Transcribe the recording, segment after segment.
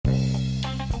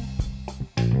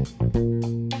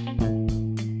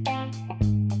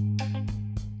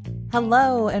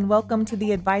Hello, and welcome to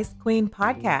the Advice Queen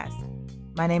podcast.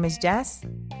 My name is Jess,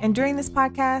 and during this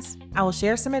podcast, I will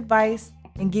share some advice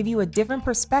and give you a different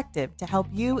perspective to help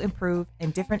you improve in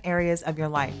different areas of your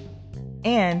life.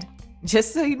 And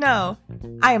just so you know,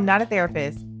 I am not a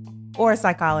therapist or a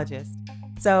psychologist,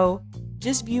 so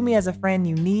just view me as a friend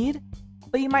you need,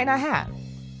 but you might not have.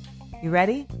 You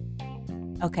ready?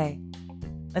 Okay,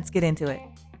 let's get into it.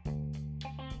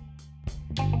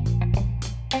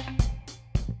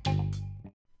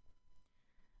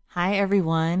 Hi,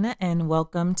 everyone, and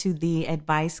welcome to the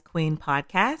Advice Queen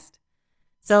podcast.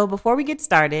 So before we get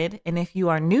started, and if you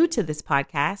are new to this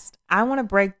podcast, I want to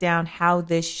break down how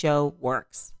this show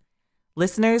works.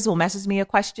 Listeners will message me a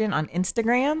question on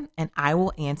Instagram, and I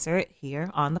will answer it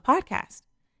here on the podcast.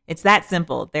 It's that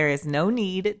simple. There is no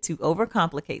need to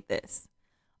overcomplicate this.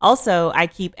 Also, I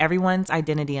keep everyone's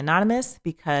identity anonymous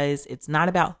because it's not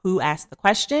about who asked the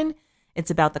question. It's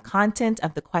about the content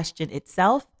of the question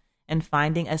itself and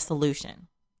finding a solution.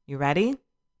 You ready?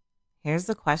 Here's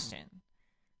the question.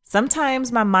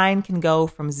 Sometimes my mind can go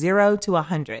from 0 to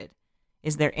 100.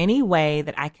 Is there any way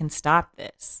that I can stop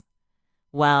this?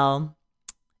 Well,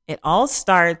 it all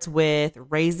starts with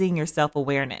raising your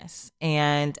self-awareness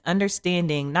and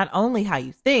understanding not only how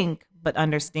you think, but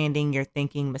understanding your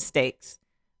thinking mistakes.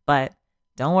 But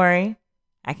don't worry,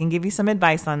 I can give you some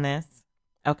advice on this.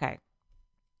 Okay.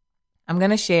 I'm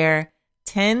going to share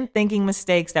 10 thinking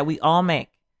mistakes that we all make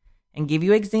and give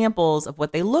you examples of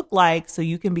what they look like so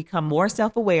you can become more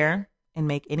self-aware and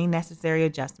make any necessary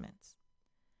adjustments.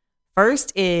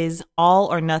 First is all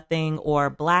or nothing or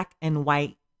black and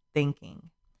white thinking.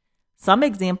 Some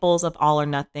examples of all or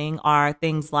nothing are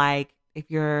things like, if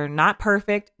you're not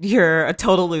perfect, you're a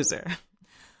total loser.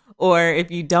 Or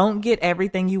if you don't get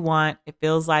everything you want, it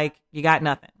feels like you got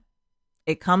nothing.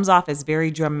 It comes off as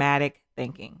very dramatic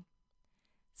thinking.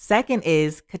 Second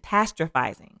is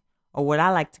catastrophizing, or what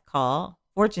I like to call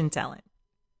fortune telling.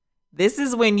 This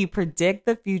is when you predict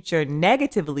the future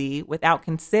negatively without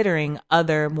considering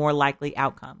other more likely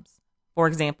outcomes. For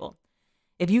example,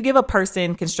 if you give a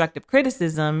person constructive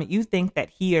criticism, you think that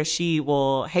he or she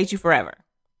will hate you forever.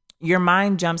 Your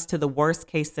mind jumps to the worst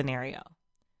case scenario.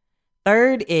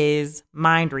 Third is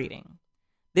mind reading.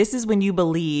 This is when you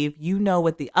believe you know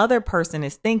what the other person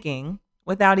is thinking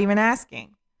without even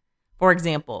asking. For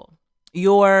example,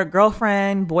 your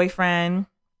girlfriend, boyfriend,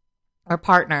 or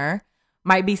partner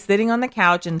might be sitting on the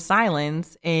couch in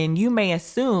silence, and you may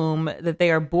assume that they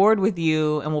are bored with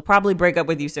you and will probably break up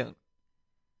with you soon.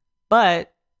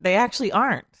 But they actually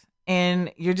aren't,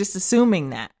 and you're just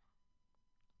assuming that.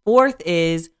 Fourth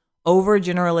is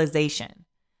overgeneralization.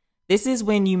 This is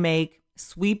when you make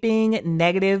sweeping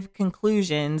negative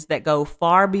conclusions that go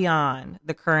far beyond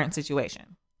the current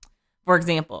situation. For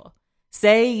example,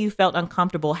 say you felt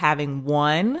uncomfortable having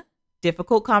one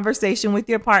difficult conversation with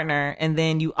your partner, and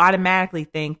then you automatically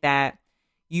think that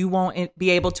you won't be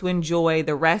able to enjoy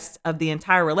the rest of the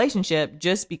entire relationship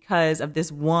just because of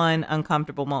this one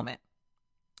uncomfortable moment.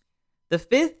 The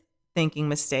fifth thinking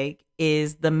mistake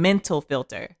is the mental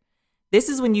filter. This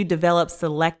is when you develop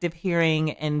selective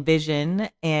hearing and vision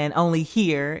and only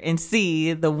hear and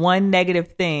see the one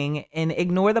negative thing and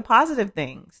ignore the positive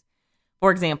things.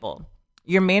 For example,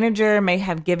 your manager may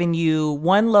have given you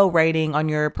one low rating on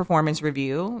your performance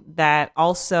review that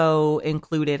also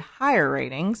included higher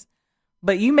ratings,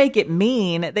 but you make it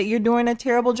mean that you're doing a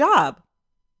terrible job,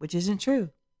 which isn't true.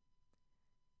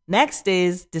 Next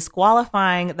is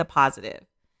disqualifying the positive.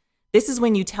 This is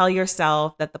when you tell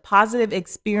yourself that the positive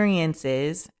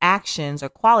experiences, actions, or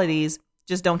qualities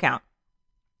just don't count.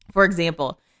 For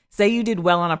example, say you did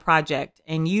well on a project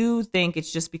and you think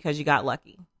it's just because you got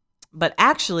lucky. But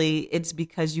actually, it's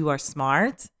because you are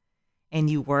smart and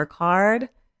you work hard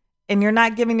and you're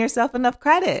not giving yourself enough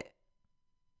credit.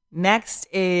 Next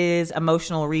is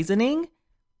emotional reasoning.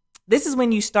 This is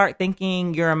when you start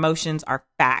thinking your emotions are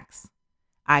facts.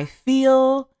 I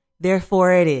feel,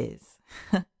 therefore it is.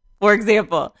 For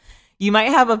example, you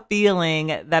might have a feeling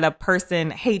that a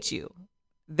person hates you.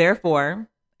 Therefore,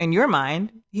 in your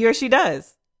mind, he or she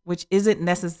does, which isn't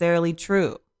necessarily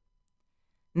true.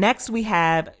 Next, we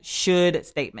have should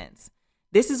statements.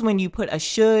 This is when you put a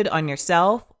should on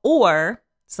yourself or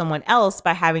someone else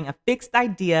by having a fixed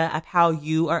idea of how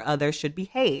you or others should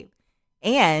behave.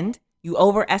 And you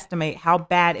overestimate how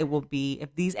bad it will be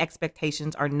if these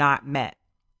expectations are not met.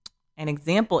 An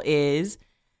example is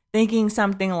thinking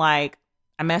something like,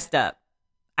 I messed up.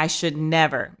 I should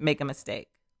never make a mistake.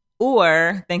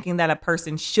 Or thinking that a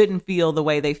person shouldn't feel the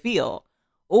way they feel.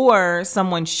 Or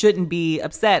someone shouldn't be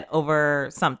upset over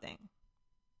something.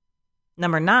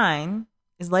 Number 9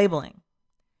 is labeling,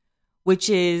 which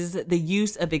is the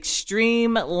use of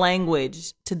extreme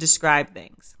language to describe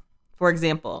things. For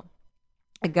example,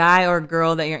 a guy or a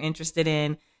girl that you're interested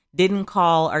in didn't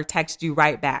call or text you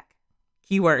right back.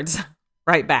 Keywords,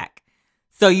 right back.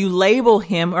 So you label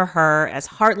him or her as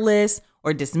heartless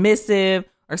or dismissive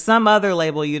or some other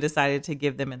label you decided to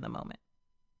give them in the moment.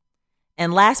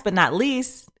 And last but not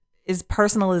least is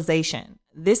personalization.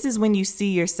 This is when you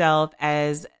see yourself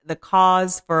as the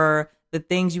cause for the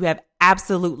things you have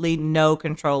absolutely no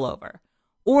control over,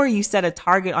 or you set a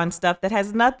target on stuff that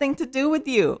has nothing to do with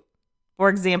you. For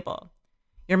example,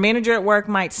 your manager at work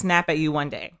might snap at you one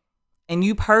day and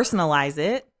you personalize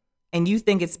it and you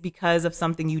think it's because of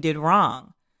something you did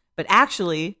wrong. But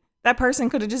actually, that person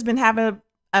could have just been having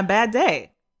a bad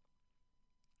day,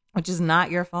 which is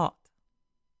not your fault.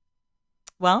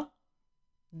 Well,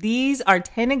 these are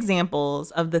 10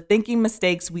 examples of the thinking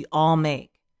mistakes we all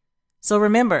make. So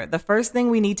remember, the first thing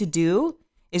we need to do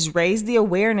is raise the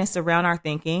awareness around our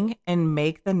thinking and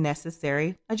make the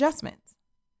necessary adjustments.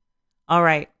 All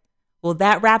right. Well,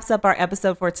 that wraps up our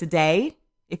episode for today.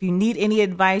 If you need any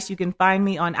advice, you can find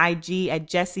me on IG at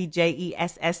Jessie,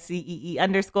 JESSCEE_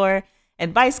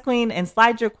 Advice Queen, and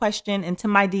slide your question into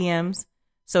my DMs.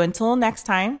 So until next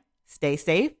time, stay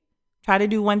safe. Try to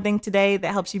do one thing today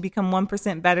that helps you become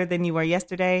 1% better than you were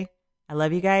yesterday. I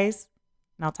love you guys,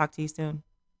 and I'll talk to you soon.